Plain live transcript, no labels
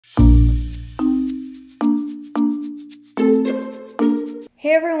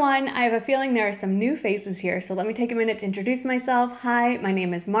Hey everyone, I have a feeling there are some new faces here, so let me take a minute to introduce myself. Hi, my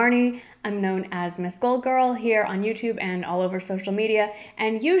name is Marnie. I'm known as MsGoldgirl here on YouTube and all over social media,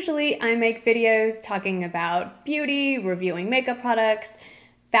 and usually I make videos talking about beauty, reviewing makeup products,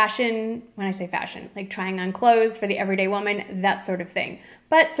 fashion, when I say fashion, like trying on clothes for the everyday woman, that sort of thing.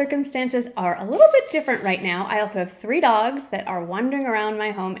 But circumstances are a little bit different right now. I also have 3 dogs that are wandering around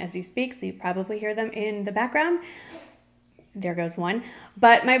my home as you speak, so you probably hear them in the background. There goes one.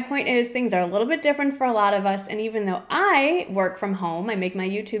 But my point is things are a little bit different for a lot of us. And even though I work from home, I make my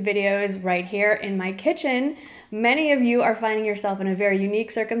YouTube videos right here in my kitchen, many of you are finding yourself in a very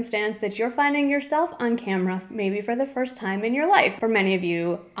unique circumstance that you're finding yourself on camera, maybe for the first time in your life. For many of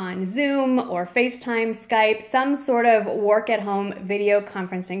you on Zoom or FaceTime, Skype, some sort of work at home video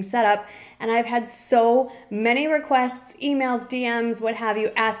conferencing setup. And I've had so many requests, emails, DMs, what have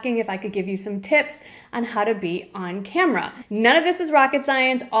you, asking if I could give you some tips on how to be on camera. None of this is rocket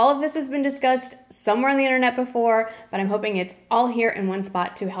science. All of this has been discussed somewhere on the internet before, but I'm hoping it's all here in one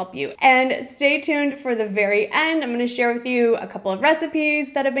spot to help you. And stay tuned for the very end. I'm going to share with you a couple of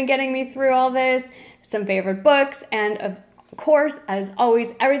recipes that have been getting me through all this, some favorite books, and of course, as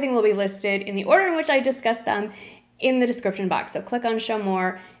always, everything will be listed in the order in which I discussed them in the description box. So click on show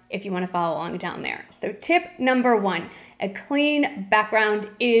more if you want to follow along down there. So tip number 1, a clean background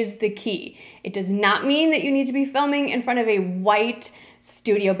is the key. It does not mean that you need to be filming in front of a white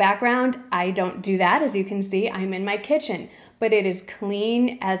studio background. I don't do that. As you can see, I'm in my kitchen, but it is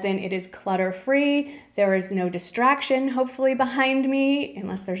clean, as in it is clutter-free. There is no distraction, hopefully, behind me,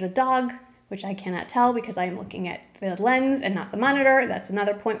 unless there's a dog, which I cannot tell because I am looking at the lens and not the monitor. That's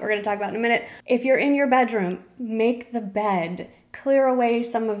another point we're going to talk about in a minute. If you're in your bedroom, make the bed. Clear away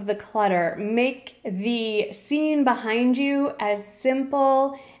some of the clutter. Make the scene behind you as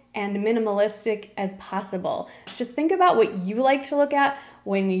simple and minimalistic as possible. Just think about what you like to look at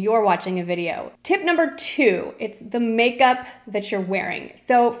when you're watching a video. Tip number 2, it's the makeup that you're wearing.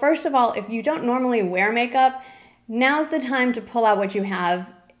 So first of all, if you don't normally wear makeup, now's the time to pull out what you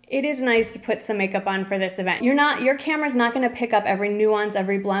have. It is nice to put some makeup on for this event. Your camera's not gonna pick up every nuance,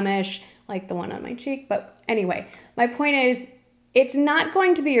 every blemish, like the one on my cheek, but anyway, my point is, it's not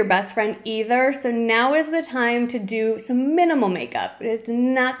going to be your best friend either, so now is the time to do some minimal makeup. It's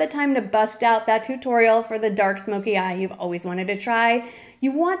not the time to bust out that tutorial for the dark smoky eye you've always wanted to try.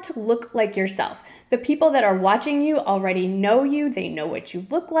 You want to look like yourself. The people that are watching you already know you, they know what you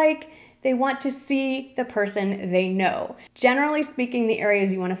look like, they want to see the person they know. Generally speaking, the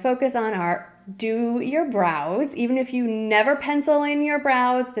areas you want to focus on are do your brows. Even if you never pencil in your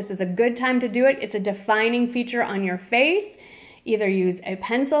brows, this is a good time to do it. It's a defining feature on your face. Either use a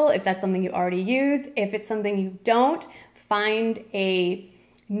pencil if that's something you already use. If it's something you don't, find a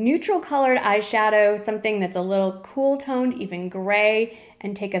neutral colored eyeshadow, something that's a little cool toned, even gray,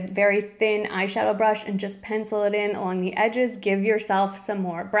 and take a very thin eyeshadow brush and just pencil it in along the edges. Give yourself some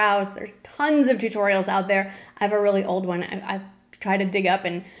more brows. There's tons of tutorials out there. I have a really old one. I've tried to dig up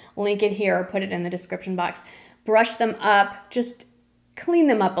and link it here or put it in the description box. Brush them up, just clean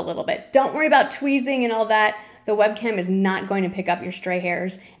them up a little bit. Don't worry about tweezing and all that. The webcam is not going to pick up your stray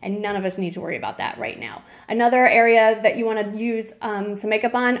hairs, and none of us need to worry about that right now. Another area that you want to use some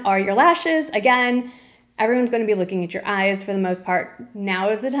makeup on are your lashes. Again, everyone's going to be looking at your eyes for the most part. Now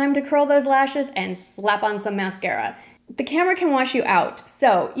is the time to curl those lashes and slap on some mascara. The camera can wash you out,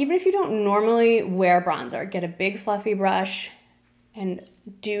 so even if you don't normally wear bronzer, get a big fluffy brush and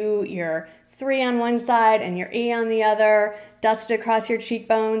do your 3 on one side and your E on the other, dust it across your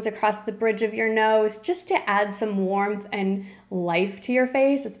cheekbones, across the bridge of your nose, just to add some warmth and life to your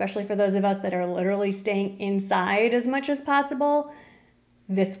face, especially for those of us that are literally staying inside as much as possible.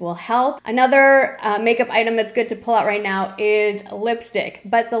 This will help. Another makeup item that's good to pull out right now is lipstick,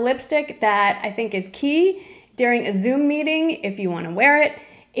 but the lipstick that I think is key during a Zoom meeting, if you want to wear it,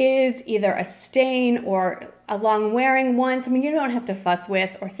 is either a stain or a long wearing one, something you don't have to fuss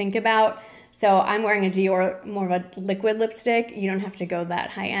with or think about. So I'm wearing a Dior, more of a liquid lipstick. You don't have to go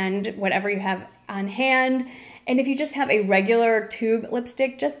that high end, whatever you have on hand. And if you just have a regular tube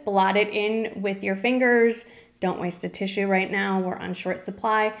lipstick, just blot it in with your fingers. Don't waste a tissue right now. We're on short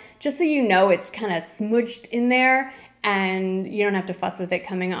supply. Just so you know it's kind of smudged in there and you don't have to fuss with it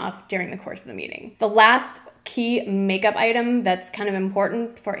coming off during the course of the meeting. The last key makeup item that's kind of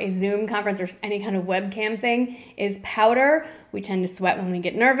important for a Zoom conference or any kind of webcam thing is powder. We tend to sweat when we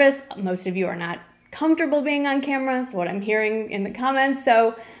get nervous. Most of you are not comfortable being on camera. That's what I'm hearing in the comments.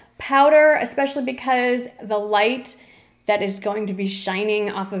 So powder, especially because the light that is going to be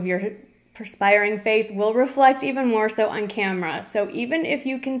shining off of your perspiring face will reflect even more so on camera. So even if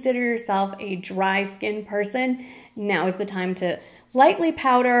you consider yourself a dry skin person, now is the time to lightly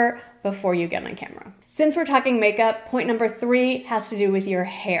powder before you get on camera. Since we're talking makeup, point number 3 has to do with your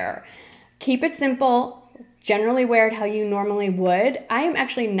hair. Keep it simple. Generally wear it how you normally would. I am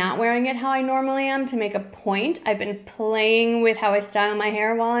actually not wearing it how I normally am to make a point. I've been playing with how I style my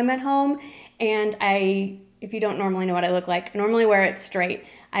hair while I'm at home, and if you don't normally know what I look like, I normally wear it straight.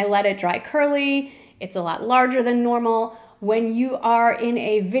 I let it dry curly. It's a lot larger than normal. When you are in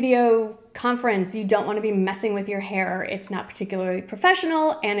a video conference, you don't want to be messing with your hair. It's not particularly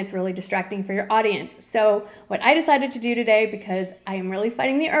professional and it's really distracting for your audience. So what I decided to do today, because I am really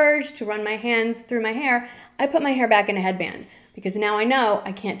fighting the urge to run my hands through my hair, I put my hair back in a headband because now I know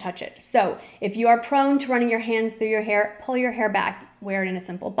I can't touch it. So if you are prone to running your hands through your hair, pull your hair back, wear it in a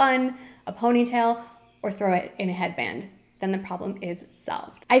simple bun, a ponytail, or throw it in a headband. Then the problem is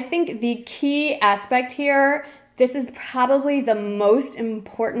solved. I think the key aspect here, this is probably the most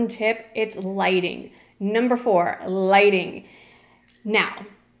important tip, it's lighting. Number 4, lighting. Now,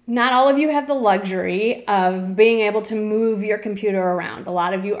 not all of you have the luxury of being able to move your computer around. A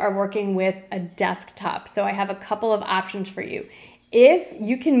lot of you are working with a desktop, so I have a couple of options for you. If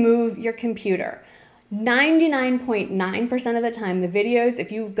you can move your computer, 99.9% of the time, the videos,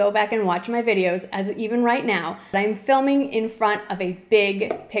 if you go back and watch my videos, as even right now, I'm filming in front of a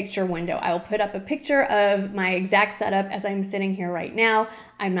big picture window. I will put up a picture of my exact setup as I'm sitting here right now.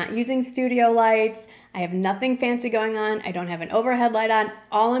 I'm not using studio lights. I have nothing fancy going on. I don't have an overhead light on.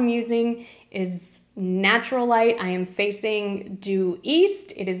 All I'm using is natural light. I am facing due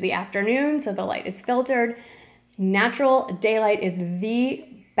east. It is the afternoon, so the light is filtered. Natural daylight is the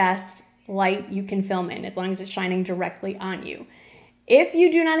best light you can film in, as long as it's shining directly on you. If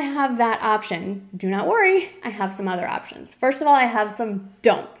you do not have that option, do not worry, I have some other options. First of all, I have some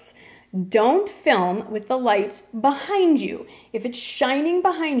don'ts. Don't film with the light behind you. If it's shining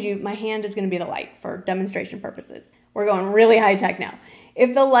behind you, my hand is going to be the light for demonstration purposes. We're going really high tech now.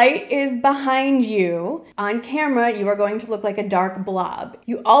 If the light is behind you, on camera, you are going to look like a dark blob.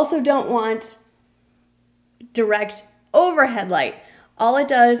 You also don't want direct overhead light. All it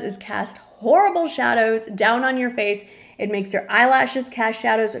does is cast horrible shadows down on your face. It makes your eyelashes cast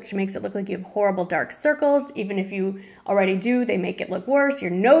shadows, which makes it look like you have horrible dark circles. Even if you already do, they make it look worse.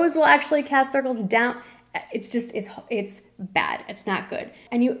 Your nose will actually cast circles down. It's bad. It's not good.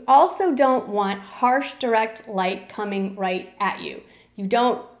 And you also don't want harsh direct light coming right at you. You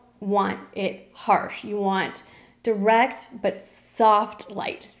don't want it harsh. You want direct but soft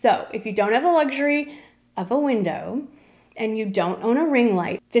light. So if you don't have the luxury of a window, and you don't own a ring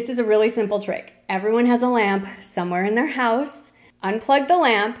light, this is a really simple trick. Everyone has a lamp somewhere in their house. Unplug the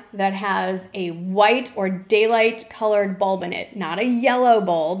lamp that has a white or daylight colored bulb in it, not a yellow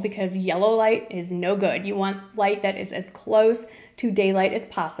bulb, because yellow light is no good. You want light that is as close to daylight as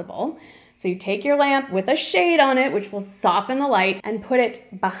possible. So you take your lamp with a shade on it, which will soften the light, and put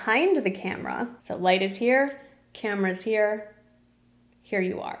it behind the camera. So light is here, camera's here, here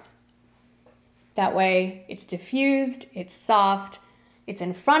you are. That way it's diffused, it's soft, it's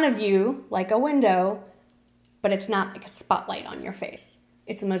in front of you like a window, but it's not like a spotlight on your face.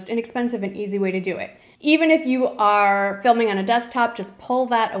 It's the most inexpensive and easy way to do it. Even if you are filming on a desktop, just pull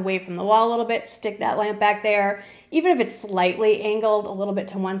that away from the wall a little bit, stick that lamp back there. Even if it's slightly angled a little bit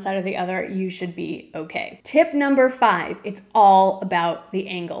to one side or the other, you should be okay. Tip number 5, it's all about the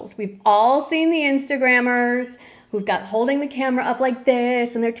angles. We've all seen the Instagrammers who've got holding the camera up like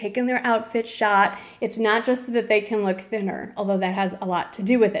this and they're taking their outfit shot. It's not just so that they can look thinner, although that has a lot to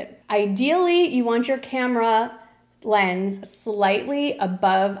do with it. Ideally, you want your camera lens slightly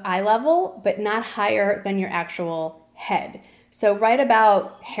above eye level, but not higher than your actual head. So right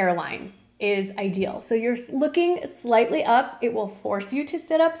about hairline is ideal. So you're looking slightly up. It will force you to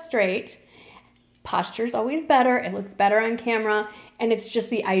sit up straight. Posture's always better. It looks better on camera, and it's just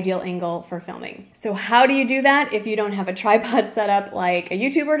the ideal angle for filming. So how do you do that if you don't have a tripod set up like a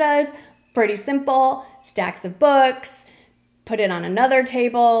YouTuber does? Pretty simple. Stacks of books, put it on another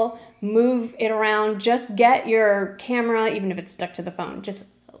table, move it around. Just get your camera, even if it's stuck to the phone, just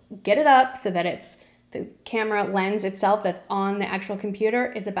get it up so that it's the camera lens itself that's on the actual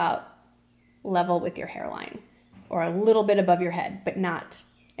computer is about level with your hairline or a little bit above your head, but not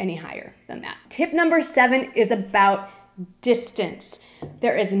any higher than that. Tip number 7 is about distance.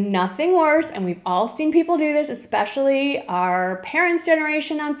 There is nothing worse, and we've all seen people do this, especially our parents'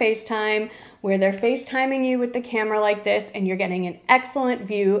 generation on FaceTime, where they're FaceTiming you with the camera like this and you're getting an excellent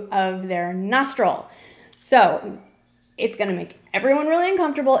view of their nostril. So it's gonna make everyone really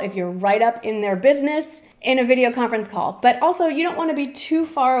uncomfortable if you're right up in their business in a video conference call. But also you don't wanna be too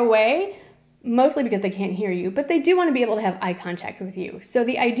far away, mostly because they can't hear you, but they do want to be able to have eye contact with you. So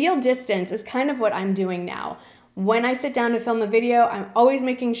the ideal distance is kind of what I'm doing now. When I sit down to film a video, I'm always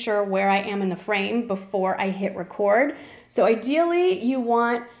making sure where I am in the frame before I hit record. So ideally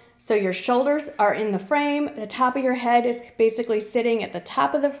so your shoulders are in the frame, the top of your head is basically sitting at the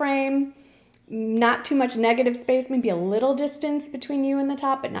top of the frame, not too much negative space, maybe a little distance between you and the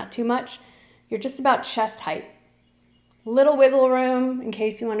top, but not too much. You're just about chest height. Little wiggle room in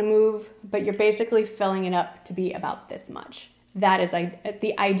case you want to move, but you're basically filling it up to be about this much. That is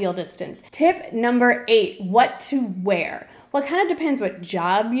the ideal distance. Tip number 8, what to wear. Well, it kind of depends what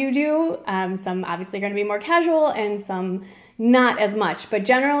job you do. Some obviously are going to be more casual and some not as much, but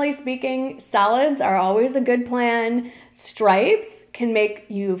generally speaking, solids are always a good plan. Stripes can make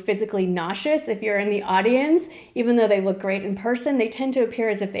you physically nauseous if you're in the audience. Even though they look great in person, they tend to appear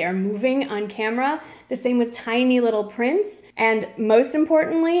as if they are moving on camera. The same with tiny little prints. And most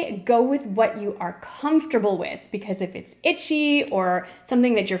importantly, go with what you are comfortable with, because if it's itchy or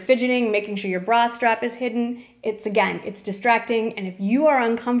something that you're fidgeting, making sure your bra strap is hidden, it's distracting. And if you are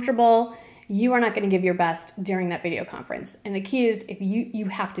uncomfortable, you are not going to give your best during that video conference. And the key is you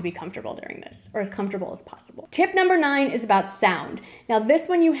have to be comfortable during this, or as comfortable as possible. Tip number 9 is about sound. Now this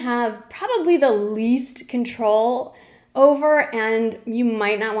one you have probably the least control over, and you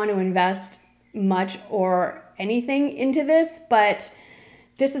might not want to invest much or anything into this, but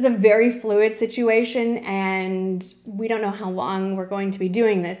this is a very fluid situation and we don't know how long we're going to be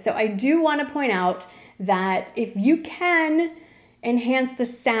doing this. So I do want to point out that if you can enhance the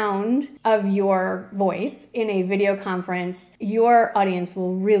sound of your voice in a video conference, your audience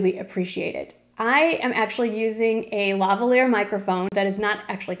will really appreciate it. I am actually using a lavalier microphone that is not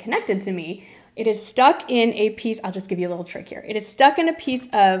actually connected to me. It is stuck in a piece, I'll just give you a little trick here. It is stuck in a piece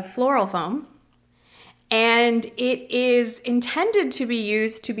of floral foam, and it is intended to be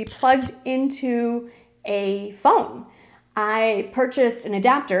used to be plugged into a phone. I purchased an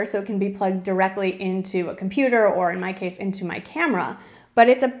adapter so it can be plugged directly into a computer, or in my case, into my camera, but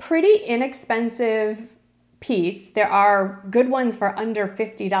it's a pretty inexpensive piece. There are good ones for under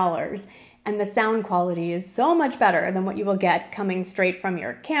 $50, and the sound quality is so much better than what you will get coming straight from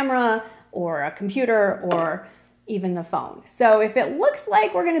your camera or a computer or even the phone. So if it looks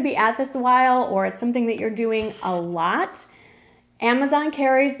like we're gonna be at this a while, or it's something that you're doing a lot, Amazon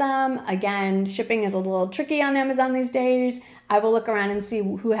carries them. Again, shipping is a little tricky on Amazon these days. I will look around and see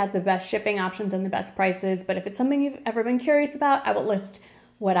who has the best shipping options and the best prices, but if it's something you've ever been curious about, I will list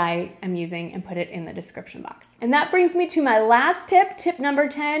what I am using and put it in the description box. And that brings me to my last tip. Tip number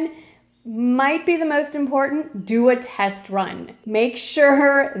 10 might be the most important. Do a test run. Make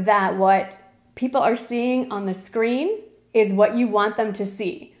sure that what people are seeing on the screen is what you want them to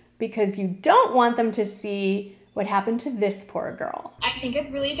see, because you don't want them to see what happened to this poor girl. I think it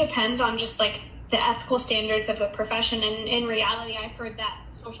really depends on just like the ethical standards of the profession. And in reality, I've heard that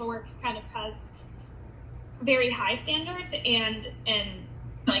social work kind of has very high standards and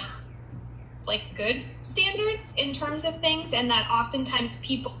like good standards in terms of things. And that oftentimes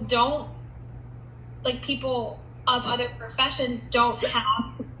people of other professions don't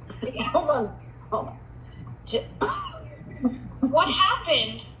have. Hold on. What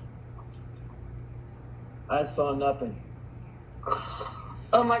happened? I saw nothing.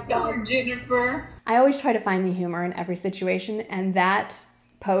 Oh my God, Jennifer. I always try to find the humor in every situation, and that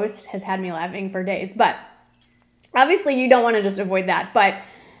post has had me laughing for days. But obviously you don't want to just avoid that, but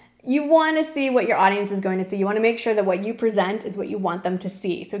you want to see what your audience is going to see. You want to make sure that what you present is what you want them to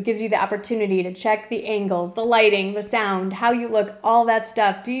see. So it gives you the opportunity to check the angles, the lighting, the sound, how you look, all that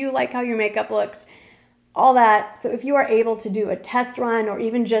stuff. Do you like how your makeup looks? All that. So if you are able to do a test run or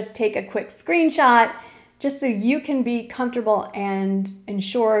even just take a quick screenshot, just so you can be comfortable and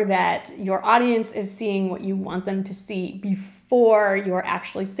ensure that your audience is seeing what you want them to see before you're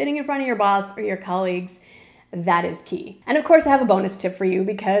actually sitting in front of your boss or your colleagues, that is key. And of course, I have a bonus tip for you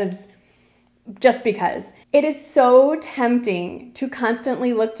because it is so tempting to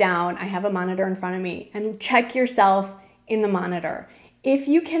constantly look down. I have a monitor in front of me and check yourself in the monitor. If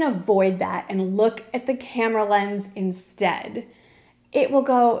you can avoid that and look at the camera lens instead, it will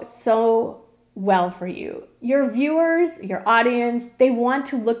go so well for you. Your viewers, your audience, they want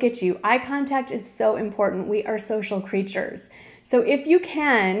to look at you. Eye contact is so important. We are social creatures. So if you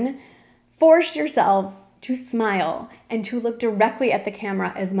can force yourself to smile and to look directly at the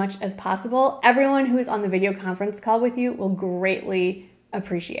camera as much as possible, everyone who is on the video conference call with you will greatly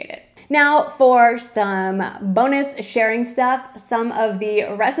appreciate it. Now for some bonus sharing stuff, some of the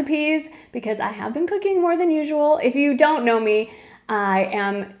recipes, because I have been cooking more than usual. If you don't know me, I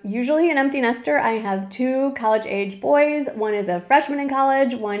am usually an empty nester. I have 2 college-age boys. One is a freshman in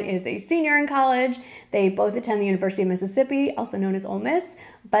college, one is a senior in college. They both attend the University of Mississippi, also known as Ole Miss,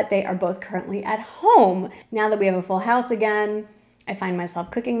 but they are both currently at home. Now that we have a full house again, I find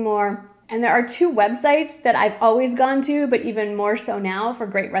myself cooking more. And there are 2 websites that I've always gone to, but even more so now for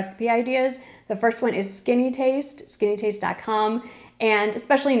great recipe ideas. The first one is Skinny Taste, skinnytaste.com. And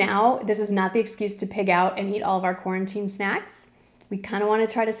especially now, this is not the excuse to pig out and eat all of our quarantine snacks. We kind of want to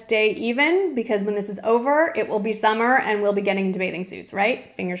try to stay even because when this is over, it will be summer and we'll be getting into bathing suits,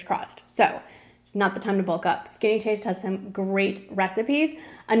 right? Fingers crossed. So it's not the time to bulk up. Skinny Taste has some great recipes.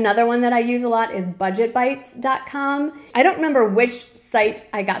 Another one that I use a lot is budgetbites.com. I don't remember which site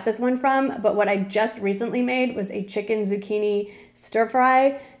I got this one from, but what I just recently made was a chicken zucchini stir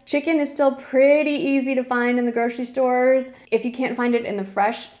fry. Chicken is still pretty easy to find in the grocery stores. If you can't find it in the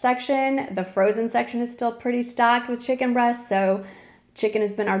fresh section, the frozen section is still pretty stocked with chicken breasts, so chicken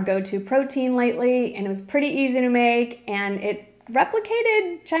has been our go-to protein lately, and it was pretty easy to make, and it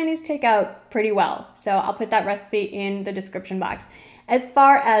replicated Chinese takeout pretty well. So I'll put that recipe in the description box. As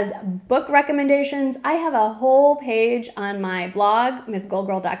far as book recommendations, I have a whole page on my blog,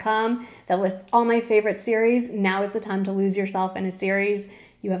 MsGoldgirl.com, that lists all my favorite series. Now is the time to lose yourself in a series.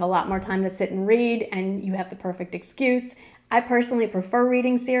 You have a lot more time to sit and read, and you have the perfect excuse. I personally prefer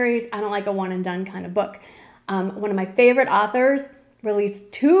reading series. I don't like a one and done kind of book. One of my favorite authors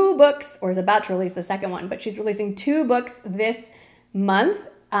released 2 books, or is about to release the second one, but she's releasing 2 books this month.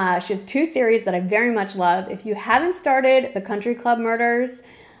 She has 2 series that I very much love. If you haven't started The Country Club Murders,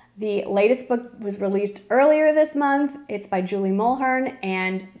 the latest book was released earlier this month. It's by Julie Mulhern,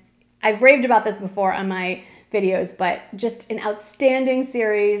 and I've raved about this before on my videos, but just an outstanding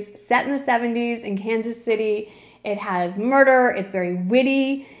series set in the 70s in Kansas City. It has murder, it's very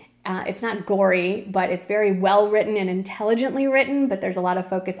witty. It's not gory, but it's very well written and intelligently written, but there's a lot of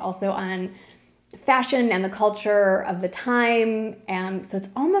focus also on fashion and the culture of the time. So it's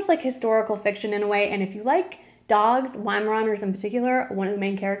almost like historical fiction in a way. And if you like dogs, Weimaraners in particular, one of the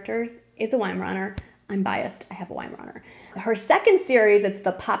main characters is a Weimaraner. I'm biased, I have a Weimaraner. Her second series, it's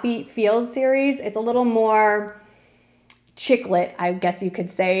the Poppy Fields series. It's a little more chick lit, I guess you could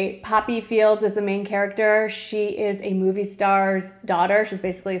say. Poppy Fields is the main character. She is a movie star's daughter. She's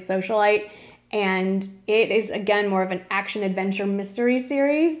basically a socialite. And it is, again, more of an action-adventure mystery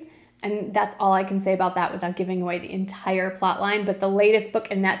series. And that's all I can say about that without giving away the entire plot line. But the latest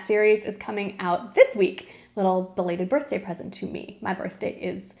book in that series is coming out this week. Little belated birthday present to me. My birthday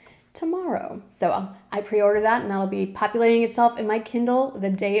is tomorrow. So I pre-ordered that, and that'll be populating itself in my Kindle the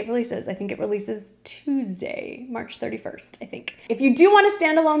day it releases. I think it releases Tuesday, March 31st, I think. If you do want a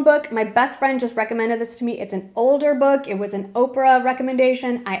standalone book, my best friend just recommended this to me. It's an older book. It was an Oprah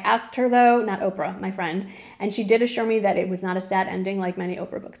recommendation. I asked her though, not Oprah, my friend, and she did assure me that it was not a sad ending like many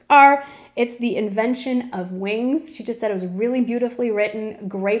Oprah books are. It's The Invention of Wings. She just said it was really beautifully written,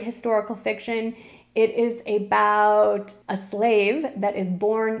 great historical fiction. It is about a slave that is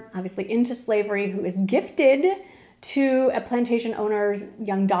born, obviously, into slavery, who is gifted to a plantation owner's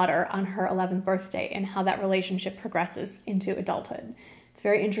young daughter on her 11th birthday, and how that relationship progresses into adulthood. It's a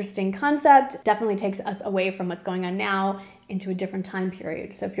very interesting concept, definitely takes us away from what's going on now into a different time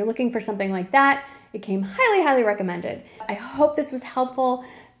period. So if you're looking for something like that, it came highly, highly recommended. I hope this was helpful.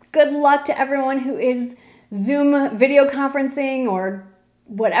 Good luck to everyone who is Zoom video conferencing or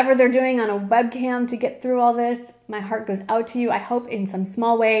whatever they're doing on a webcam to get through all this. My heart goes out to you. I hope in some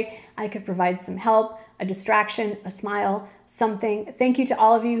small way I could provide some help, a distraction, a smile, something. Thank you to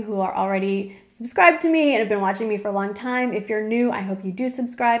all of you who are already subscribed to me and have been watching me for a long time. If you're new, I hope you do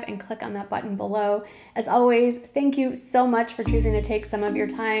subscribe and click on that button below. As always, thank you so much for choosing to take some of your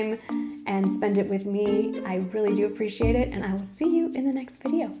time and spend it with me. I really do appreciate it, and I will see you in the next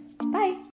video. Bye.